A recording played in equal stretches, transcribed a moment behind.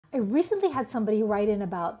I recently had somebody write in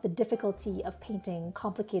about the difficulty of painting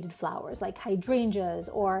complicated flowers like hydrangeas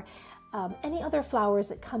or any other flowers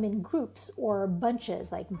that come in groups or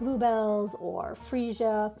bunches like bluebells or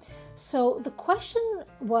freesia. So the question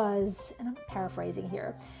was, and I'm paraphrasing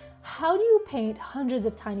here, how do you paint hundreds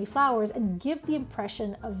of tiny flowers and give the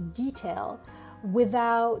impression of detail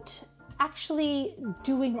without actually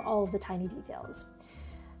doing all of the tiny details?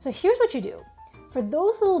 So here's what you do. For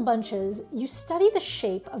those little bunches, you study the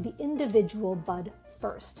shape of the individual bud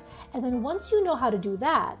first. And then once you know how to do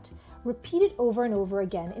that, repeat it over and over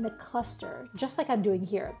again in a cluster, just like I'm doing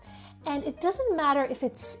here. And it doesn't matter if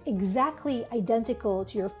it's exactly identical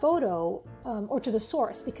to your photo or to the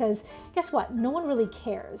source, because guess what? No one really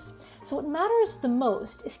cares. So what matters the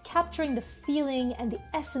most is capturing the feeling and the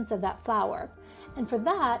essence of that flower. And for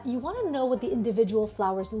that, you want to know what the individual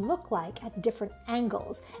flowers look like at different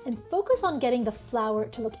angles and focus on getting the flower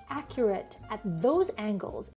to look accurate at those angles